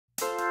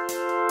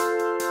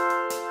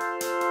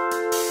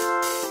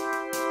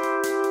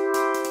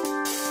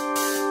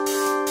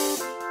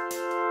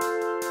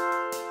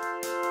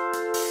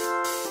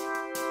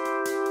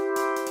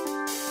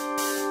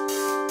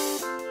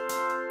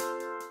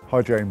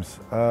Hi James.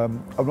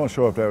 I'm not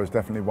sure if there was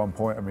definitely one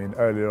point. I mean,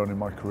 earlier on in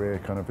my career,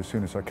 kind of as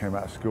soon as I came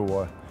out of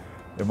school,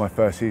 in my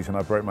first season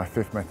I broke my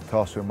fifth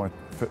metatarsal in my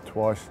foot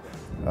twice.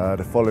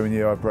 The following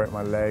year I broke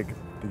my leg.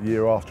 The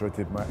year after I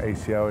did my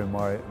ACL in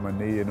my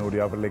knee and all the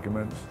other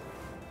ligaments.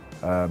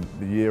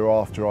 The year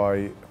after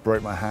I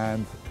broke my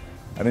hand.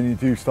 And then you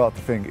do start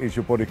to think, is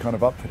your body kind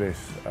of up to this?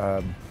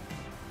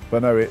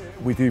 But no,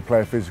 we do play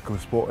a physical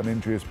sport and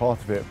injury is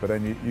part of it, but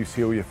then you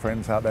see all your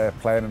friends out there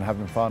playing and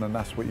having fun, and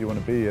that's what you want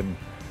to be. And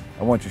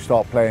once you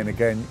start playing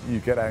again, you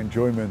get that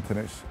enjoyment, and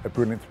it's a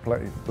brilliant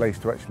place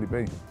to actually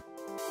be.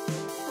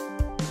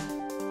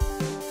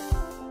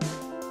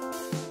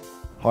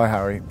 Hi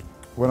Harry.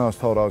 When I was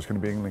told I was going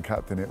to be England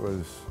captain,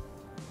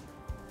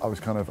 I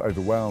was kind of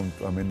overwhelmed.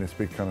 I mean, this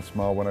big kind of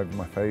smile went over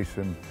my face,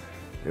 and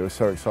it was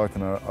so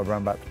exciting. I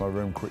ran back to my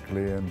room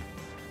quickly, and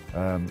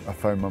I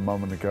phoned my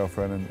mum and the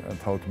girlfriend and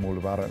told them all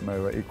about it, and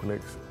they were equally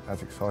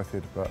as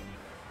excited. But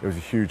it was a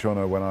huge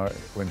honour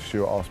when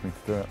Stuart asked me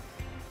to do it.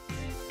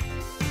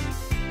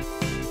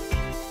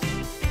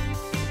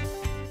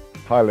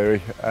 Hi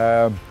Louis.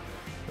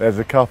 There's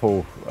a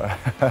couple.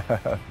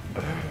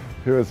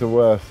 Who is the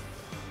worst?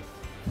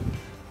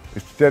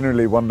 It's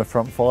generally one of the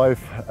front five.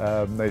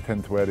 They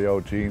tend to wear the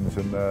old jeans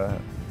and the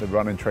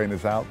running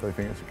trainers out. They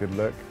think it's a good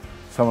look.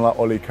 Someone like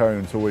Ollie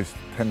Cones always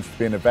tends to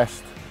be in a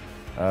vest,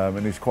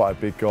 and he's quite a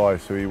big guy,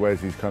 so he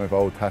wears these kind of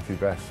old tatty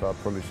vests, so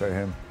I'd probably say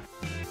him.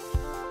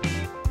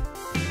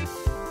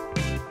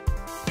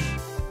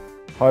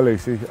 Hi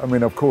Lucy. I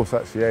mean, of course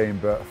that's the aim,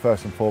 but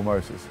first and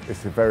foremost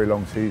it's a very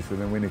long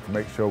season, and we need to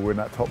make sure we're in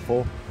that top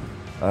four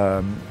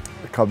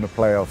come the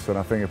playoffs, and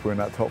I think if we're in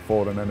that top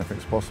four then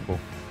anything's possible.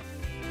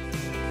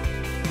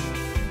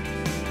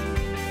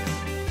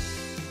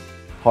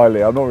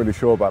 Highly, I'm not really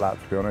sure about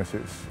that, to be honest.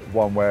 It's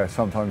one where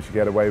sometimes you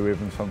get away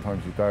with and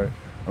sometimes you don't.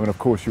 I mean, of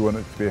course you want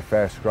it to be a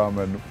fair scrum,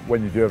 and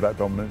when you do have that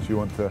dominance you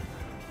want to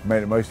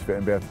make the most of it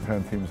and be able to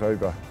turn teams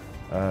over.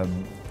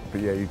 But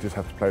yeah, you just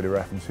have to play the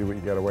ref and see what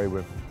you get away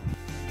with.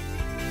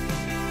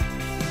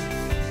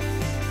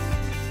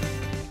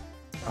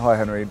 Hi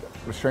Henry,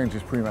 the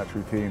strangest pre-match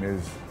routine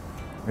is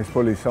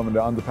probably some of the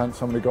underpants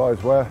some of the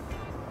guys wear.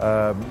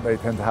 They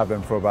tend to have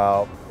them for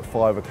about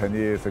 5 or 10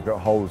 years. They've got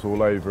holes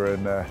all over,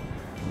 and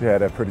yeah,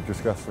 they're pretty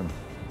disgusting,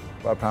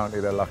 but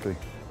apparently they're lucky.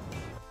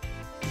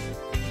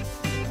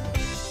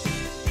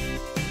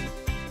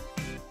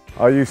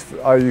 I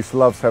used to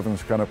love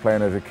sevens, kind of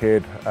playing as a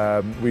kid.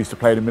 We used to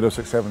play the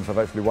Middlesex Sevens. I've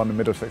actually won the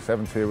Middlesex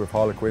Sevens here with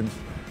Harlequins,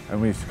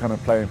 and we used to kind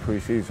of play in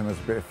pre-season as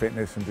a bit of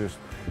fitness and just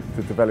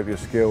to develop your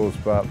skills.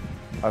 But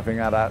I think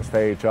at that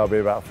stage I'll be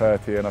about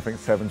 30, and I think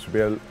sevens would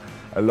be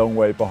a long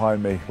way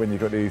behind me. When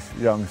you've got these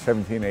young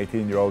 17,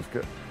 18-year-old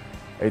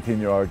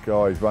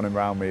guys running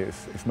around me,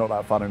 it's not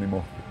that fun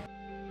anymore.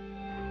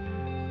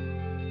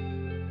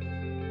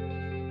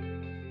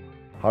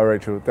 Hi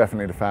Rachel,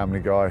 definitely the family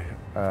guy.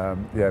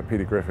 Yeah,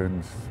 Peter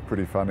Griffin's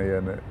pretty funny,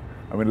 and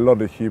I mean, a lot of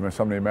the humour,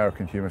 some of the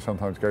American humour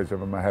sometimes goes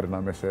over my head and I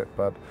miss it,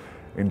 but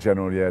in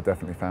general, yeah,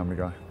 definitely family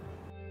guy.